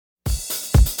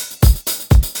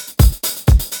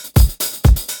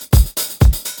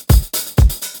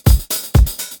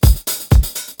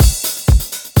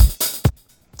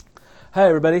Hi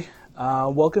everybody,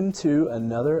 welcome to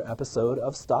another episode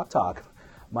of Stock Talk.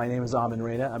 My name is Amin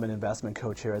Reina. I'm an investment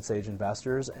coach here at Sage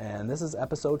Investors, and this is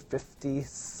episode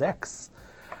 56.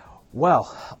 Well,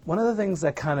 one of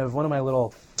my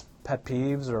little pet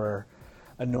peeves or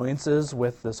annoyances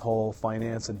with this whole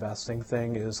finance investing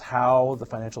thing is how the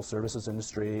financial services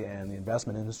industry and the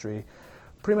investment industry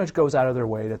pretty much goes out of their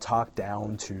way to talk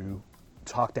down to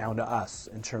us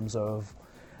in terms of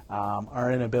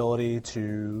our inability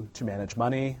to manage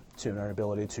money, to our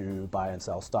ability to buy and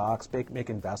sell stocks, make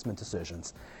investment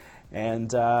decisions. And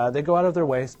they go out of their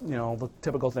way, the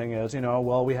typical thing is,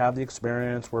 we have the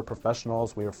experience, we're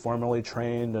professionals, we are formally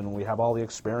trained, and we have all the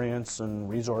experience and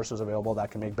resources available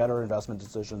that can make better investment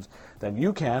decisions than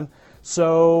you can,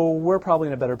 so we're probably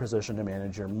in a better position to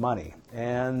manage your money.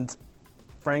 And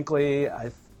frankly,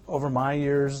 over my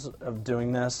years of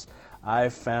doing this,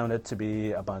 I've found it to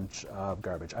be a bunch of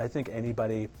garbage. I think and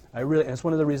it's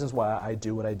one of the reasons why I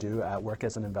do what I do at work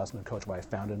as an investment coach, why I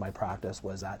founded my practice,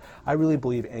 was that I really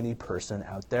believe any person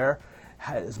out there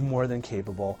is more than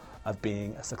capable of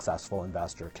being a successful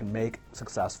investor, can make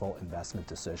successful investment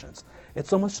decisions.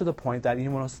 It's almost to the point that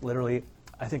literally,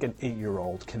 I think an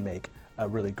 8-year-old can be a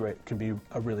really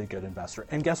good investor.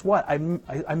 And guess what? I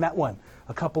met one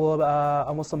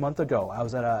almost a month ago. I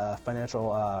was at a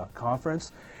financial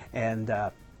conference, and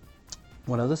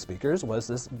one of the speakers was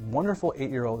this wonderful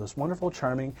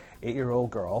charming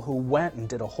 8-year-old girl who went and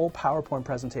did a whole PowerPoint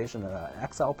presentation, an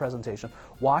Excel presentation,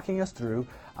 walking us through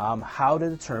how to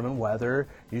determine whether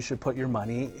you should put your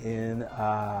money in,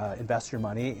 invest your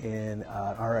money in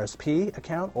an RSP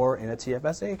account or in a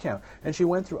TFSA account. And she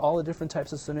went through all the different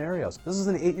types of scenarios. This is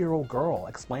an 8-year-old girl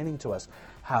explaining to us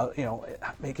how,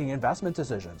 making investment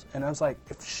decisions. And I was like,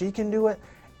 if she can do it,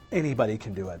 anybody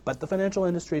can do it. But the financial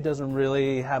industry doesn't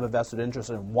really have a vested interest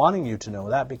in wanting you to know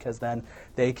that, because then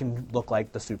they can look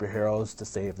like the superheroes to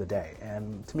save the day.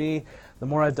 And to me, the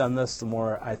more I've done this, the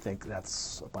more I think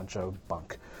that's a bunch of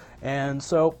bunk. And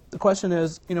so the question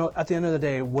is, at the end of the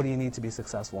day, what do you need to be a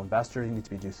successful investor? You need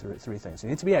to do three things. You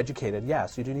need to be educated.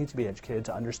 Yes, you do need to be educated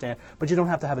to understand, but you don't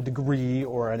have to have a degree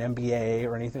or an MBA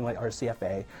or anything or a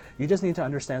CFA. You just need to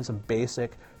understand some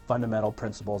basic fundamental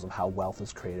principles of how wealth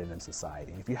is created in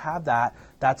society. If you have that,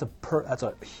 that's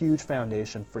a huge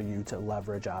foundation for you to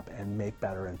leverage up and make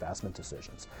better investment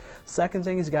decisions. Second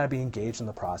thing is you got to be engaged in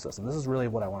the process, and this is really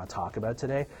what I want to talk about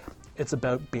today. It's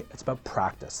about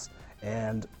practice,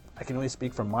 and I can only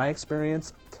speak from my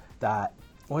experience that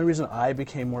the only reason I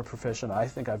became more proficient, I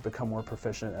think I've become more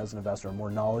proficient as an investor, more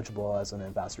knowledgeable as an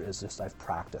investor, is just I've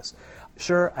practiced.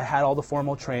 Sure, I had all the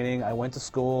formal training. I went to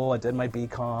school, I did my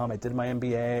BCom, I did my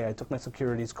MBA, I took my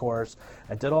securities course,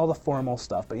 I did all the formal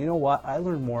stuff. But you know what? I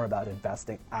learned more about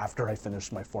investing after I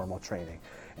finished my formal training.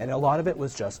 And a lot of it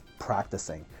was just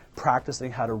practicing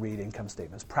how to read income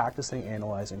statements, practicing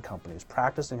analyzing companies,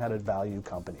 practicing how to value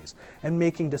companies, and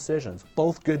making decisions,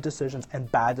 both good decisions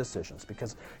and bad decisions,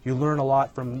 because you learn a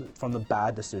lot from the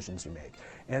bad decisions you make.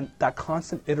 And that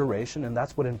constant iteration, and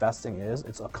that's what investing is.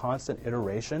 It's a constant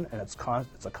iteration, and it's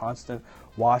a constant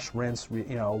wash, rinse,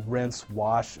 rinse,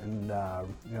 wash, and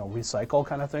recycle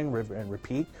kind of thing, and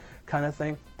repeat kind of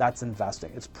thing. That's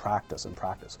investing. It's practice and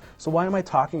practice. So why am I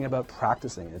talking about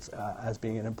practicing as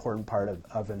being an important part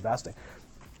of investing?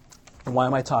 And why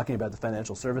am I talking about the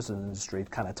financial services industry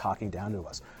kind of talking down to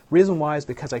us? Reason why is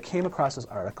because I came across this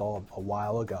article a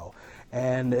while ago,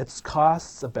 and and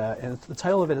the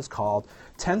title of it is called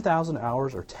 10,000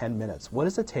 Hours or 10 Minutes. What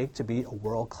does it take to be a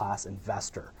world-class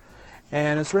investor?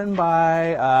 And it's written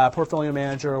by a portfolio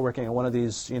manager working at one of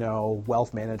these,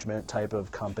 wealth management type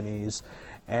of companies.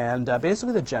 And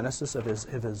basically the genesis of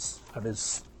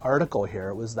his article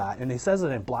here was that, and he says it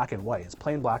in black and white, it's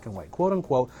plain black and white, quote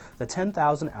unquote, the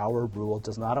 10,000 hour rule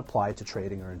does not apply to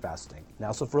trading or investing.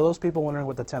 Now, so for those people wondering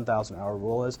what the 10,000 hour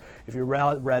rule is, if you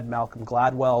read Malcolm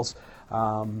Gladwell's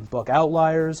book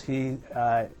Outliers, he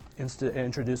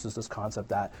introduces this concept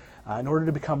that in order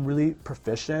to become really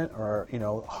proficient or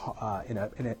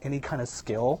in any kind of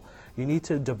skill, you need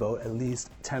to devote at least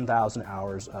 10,000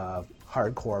 hours of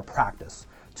hardcore practice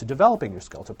to developing your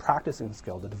skill, to practicing the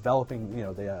skill, to developing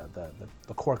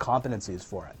the core competencies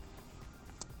for it.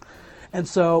 And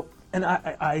so, and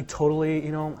I totally,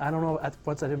 I don't know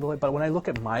what's that in, but when I look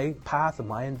at my path and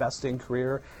my investing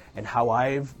career and how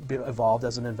I've evolved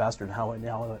as an investor and how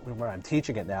now where I'm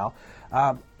teaching it now,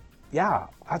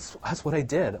 that's what I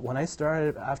did. When I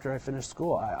started after I finished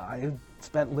school, I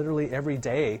spent literally every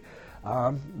day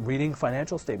reading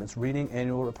financial statements, reading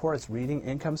annual reports, reading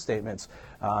income statements,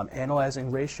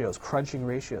 analyzing ratios,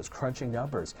 crunching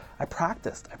numbers. I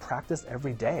practiced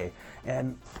every day.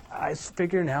 And I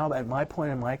figure now at my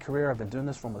point in my career, I've been doing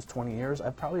this for almost 20 years,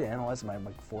 I've probably analyzed like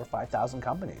 4,000 or 5,000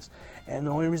 companies. And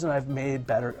the only reason I've made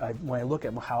better, when I look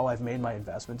at how I've made my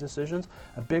investment decisions,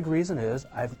 a big reason is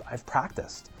I've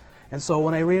practiced. And so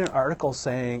when I read an article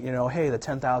saying, hey, the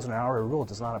 10,000 hour rule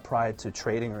does not apply to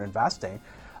trading or investing,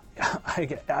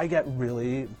 I get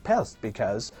really pissed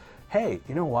because, hey,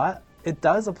 you know what? It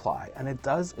does apply, and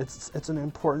it's an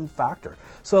important factor.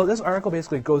 So this article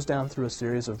basically goes down through a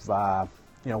series of, kind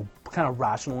of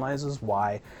rationalizes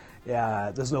why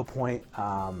there's no point,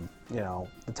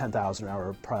 the 10,000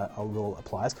 hour rule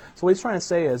applies. So what he's trying to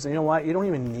say is, you know what, you don't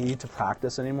even need to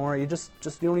practice anymore. You just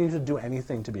you don't need to do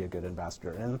anything to be a good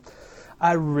investor. And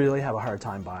I really have a hard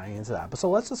time buying into that. But so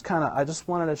let's just I just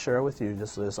wanted to share with you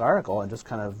just this article and just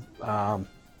kind of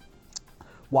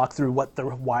walk through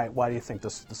why do you think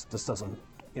this doesn't,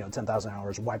 10,000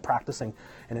 hours, why practicing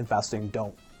and investing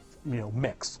don't,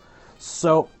 mix.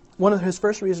 So one of his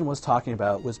first reason was talking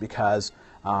about was because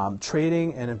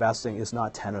trading and investing is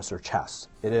not tennis or chess.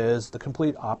 It is the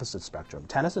complete opposite spectrum.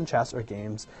 Tennis and chess are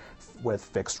games with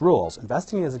fixed rules.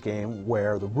 Investing is a game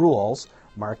where the rules,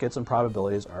 markets, and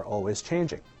probabilities are always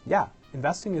changing. Yeah,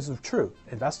 investing is true.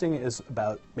 Investing is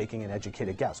about making an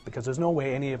educated guess because there's no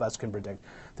way any of us can predict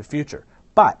the future.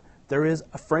 But there is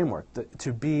a framework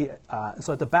to be,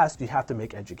 so at the best, you have to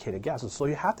make educated guesses. So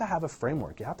you have to have a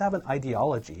framework. You have to have an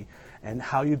ideology and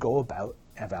how you go about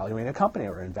evaluating a company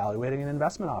or evaluating an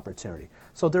investment opportunity.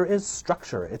 So there is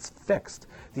structure. It's fixed.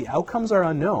 The outcomes are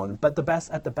unknown, but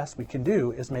at the best we can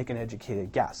do is make an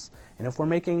educated guess. And if we're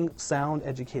making sound,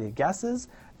 educated guesses,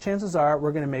 chances are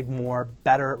we're going to make more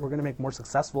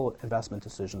successful investment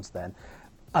decisions than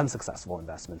unsuccessful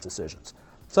investment decisions.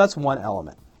 So that's one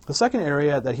element. The second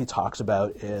area that he talks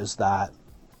about is that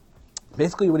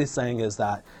basically what he's saying is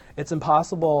that it's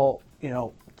impossible,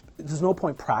 there's no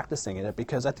point practicing in it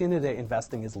because at the end of the day,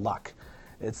 investing is luck.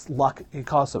 It's luck. He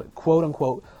calls it, quote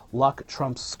unquote, luck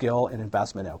trumps skill and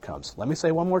investment outcomes. Let me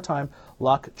say one more time,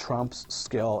 luck trumps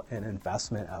skill and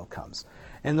investment outcomes.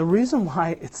 And the reason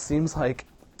why it seems like,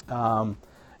 and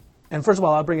first of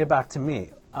all, I'll bring it back to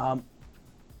me.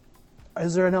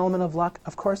 Is there an element of luck?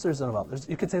 Of course there's an element.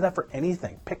 You could say that for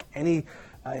anything. Pick any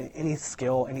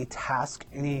skill, any task,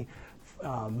 any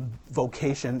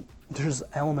vocation. There's an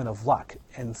element of luck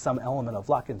and some element of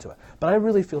luck into it. But I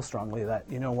really feel strongly that,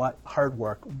 hard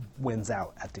work wins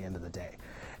out at the end of the day.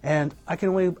 And I can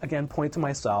only, again, point to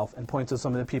myself and point to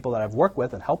some of the people that I've worked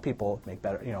with and help people make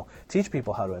better, teach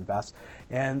people how to invest.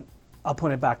 And I'll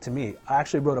point it back to me. I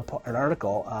actually wrote an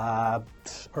article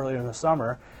earlier in the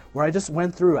summer where I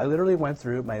literally went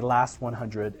through my last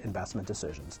 100 investment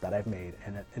decisions that I've made.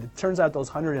 And it turns out those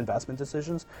 100 investment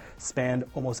decisions spanned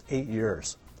almost 8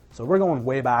 years. So we're going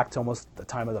way back to almost the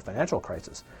time of the financial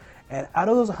crisis. And out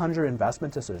of those 100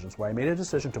 investment decisions where I made a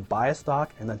decision to buy a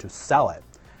stock and then to sell it,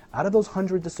 out of those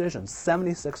 100 decisions,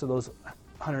 76 of those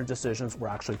 100 decisions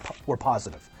were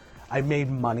positive. I made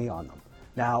money on them.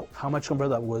 Now, how much of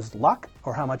that was luck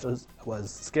or how much was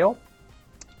skill?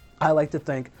 I like to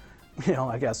think,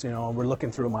 I guess, we're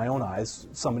looking through my own eyes.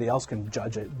 Somebody else can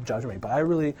judge me. But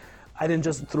I didn't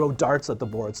just throw darts at the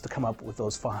boards to come up with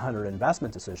those 100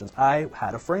 investment decisions. I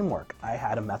had a framework. I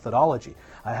had a methodology.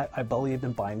 I believed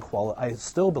in buying quality. I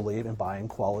still believe in buying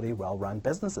quality, well-run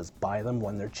businesses. Buy them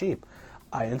when they're cheap.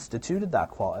 I instituted that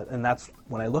quality, and that's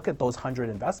when I look at those 100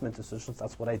 investment decisions.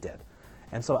 That's what I did.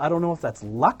 And so I don't know if that's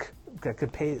luck. That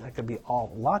could be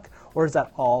all luck, or is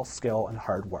that all skill and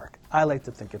hard work? I like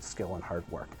to think it's skill and hard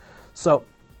work. So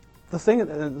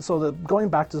going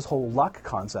back to this whole luck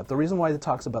concept, the reason why he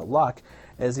talks about luck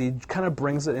is he kind of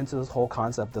brings it into this whole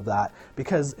concept of that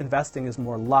because investing is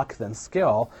more luck than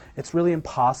skill. It's really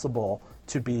impossible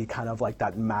to be kind of like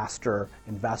that master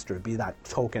investor, be that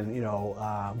token,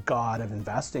 god of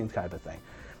investing type of thing.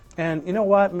 And you know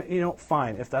what?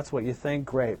 Fine, if that's what you think,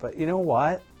 great. But you know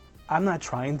what? I'm not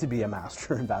trying to be a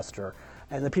master investor.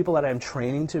 And the people that I'm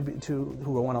training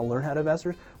who want to learn how to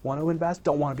invest,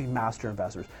 don't want to be master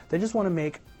investors. They just want to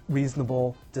make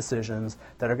reasonable decisions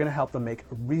that are going to help them make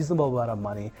a reasonable amount of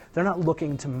money. They're not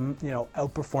looking to,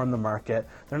 outperform the market.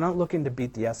 They're not looking to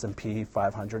beat the S&P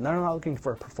 500. They're not looking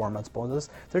for a performance bonus.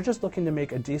 They're just looking to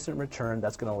make a decent return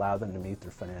that's going to allow them to meet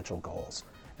their financial goals.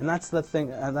 And that's the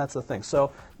thing.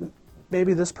 So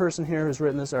maybe this person here who's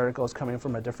written this article is coming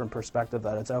from a different perspective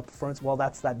that it's outperformance. Well,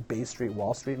 that's that Bay Street,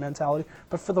 Wall Street mentality.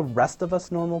 But for the rest of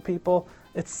us normal people,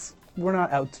 it's we're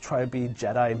not out to try to be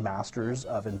Jedi masters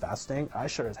of investing. I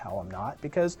sure as hell am not,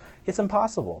 because it's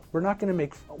impossible. We're not going to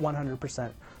make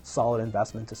 100% solid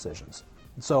investment decisions.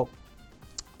 So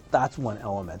that's one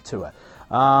element to it.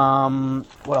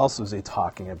 What else was he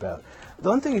talking about? The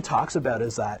one thing he talks about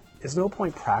is that there's no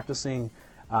point practicing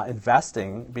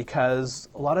investing, because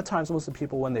a lot of times most of the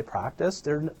people, when they practice,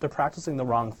 they're practicing the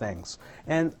wrong things.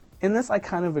 And in this, I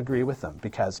kind of agree with them,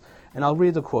 because, and I'll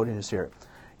read the quote in here.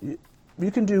 You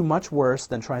can do much worse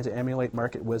than trying to emulate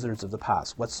market wizards of the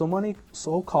past. What so many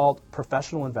so-called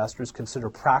professional investors consider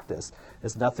practice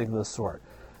is nothing of the sort.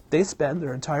 They spend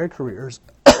their entire careers,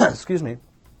 excuse me,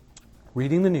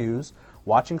 reading the news,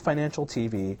 watching financial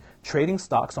TV, trading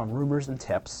stocks on rumors and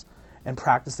tips, and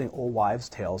practicing old wives'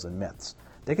 tales and myths.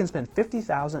 They can spend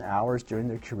 50,000 hours during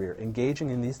their career engaging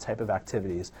in these type of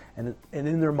activities and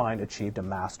in their mind achieved a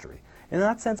mastery. In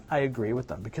that sense, I agree with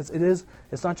them, because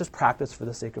it's not just practice for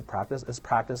the sake of practice, it's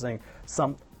practicing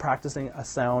a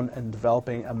sound and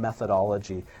developing a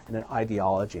methodology and an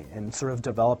ideology and sort of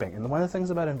developing. And one of the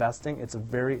things about investing, it's a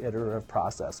very iterative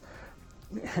process.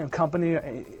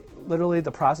 Literally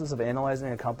the process of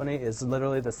analyzing a company is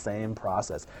literally the same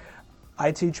process.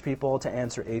 I teach people to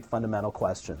answer 8 fundamental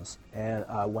questions and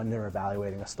when they're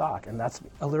evaluating a stock, and that's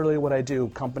literally what I do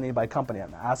company by company.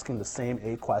 I'm asking the same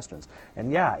 8 questions,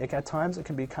 and yeah, at times it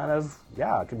can be it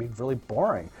can be really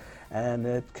boring, and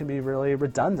it can be really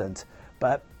redundant,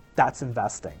 but that's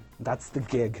investing. That's the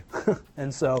gig.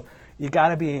 And so you got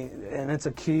to be, and it's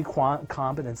a key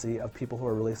competency of people who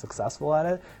are really successful at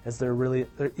it, is they're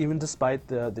even despite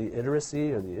the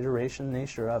iteracy or the iteration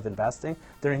nature of investing,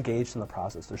 they're engaged in the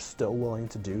process. They're still willing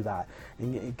to do that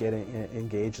and get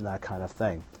engaged in that kind of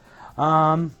thing.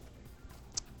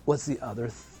 What's the other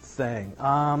thing?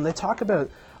 They talk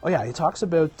about, he talks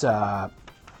about, so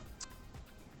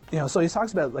he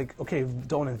talks about, like, okay,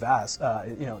 don't invest,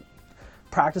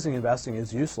 practicing investing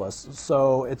is useless,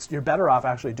 so you're better off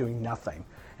actually doing nothing.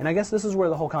 And I guess this is where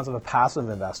the whole concept of passive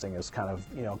investing is kind of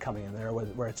coming in there,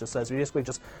 where it just says you basically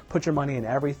just put your money in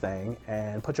everything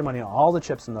and put your money on all the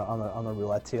chips on the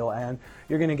roulette wheel, and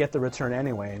you're going to get the return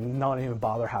anyway, and not even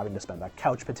bother having to spend that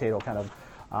couch potato kind of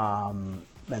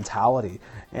mentality.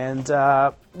 And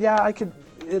there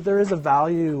is a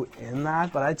value in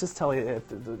that, but I just tell you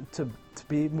to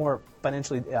be more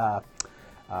financially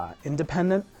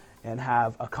independent and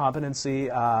have a competency,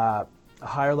 a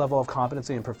higher level of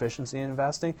competency and proficiency in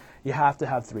investing, you have to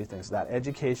have 3 things: that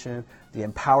education, the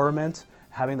empowerment,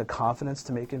 having the confidence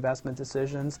to make investment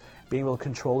decisions, being able to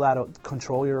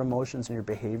control your emotions and your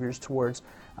behaviors towards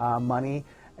money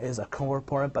is a core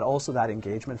important, but also that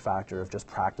engagement factor of just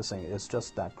practicing is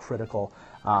just that critical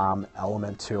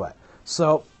element to it.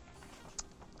 So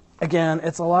again,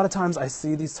 it's a lot of times I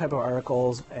see these type of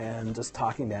articles and just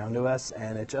talking down to us,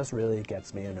 and it just really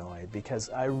gets me annoyed, because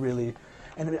I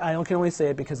can only say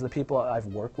it because of the people I've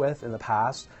worked with in the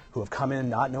past who have come in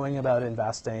not knowing about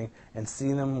investing and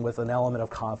seeing them with an element of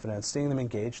confidence, seeing them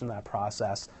engaged in that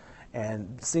process,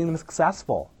 and seeing them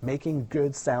successful, making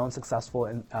good, sound, successful,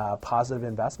 and positive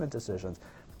investment decisions.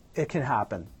 It can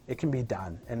happen. It can be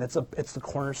done, and it's the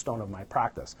cornerstone of my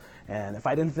practice. And if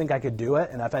I didn't think I could do it,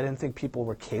 and if I didn't think people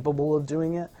were capable of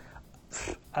doing it,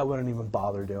 I wouldn't even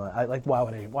bother doing it.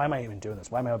 Why am I even doing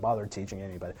this? Why am I bother teaching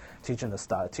anybody,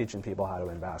 teaching people how to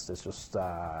invest? It's just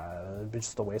it'd be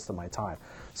just a waste of my time.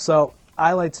 So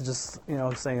I like to just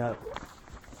saying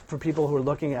for people who are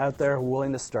looking out there, who are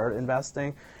willing to start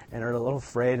investing and are a little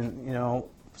afraid, and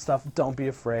stuff, don't be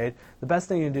afraid. The best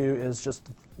thing you do is just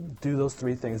do those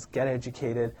 3 things: get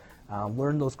educated,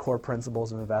 learn those core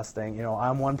principles of investing.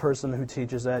 I'm one person who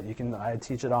teaches it. I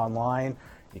teach it online.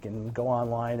 You can go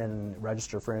online and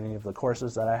register for any of the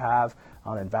courses that I have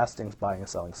on investing, buying and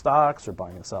selling stocks, or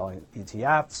buying and selling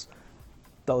ETFs,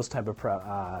 those type of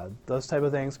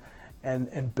things,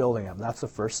 and building them. That's the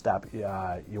first step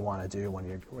you want to do when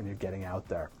you're getting out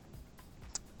there.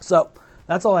 So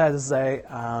that's all I had to say.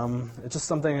 It's just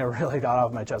something that really got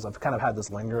off my chest. I've kind of had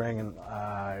this lingering, and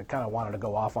I kind of wanted to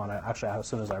go off on it actually as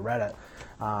soon as I read it.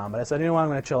 But I said, I'm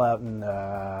going to chill out and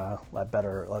let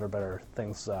better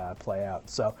things play out.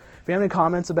 So if you have any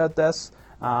comments about this,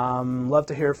 love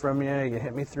to hear from you. You can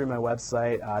hit me through my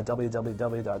website,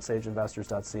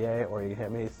 www.sageinvestors.ca, or you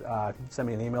can send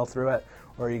me an email through it,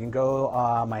 or you can go,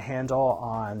 my handle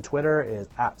on Twitter is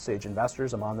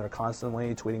 @SageInvestors. I'm on there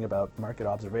constantly tweeting about market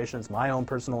observations, my own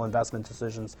personal investment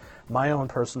decisions, my own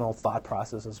personal thought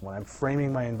processes when I'm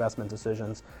framing my investment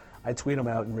decisions. I tweet them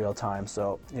out in real time,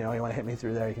 so you want to hit me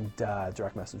through there, you can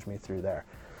direct message me through there.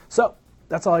 So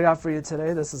that's all I got for you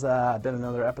today. This has been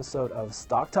another episode of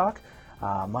Stock Talk.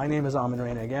 My name is Amin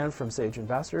Reina again from Sage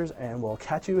Investors, and we'll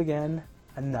catch you again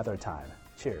another time.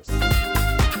 Cheers.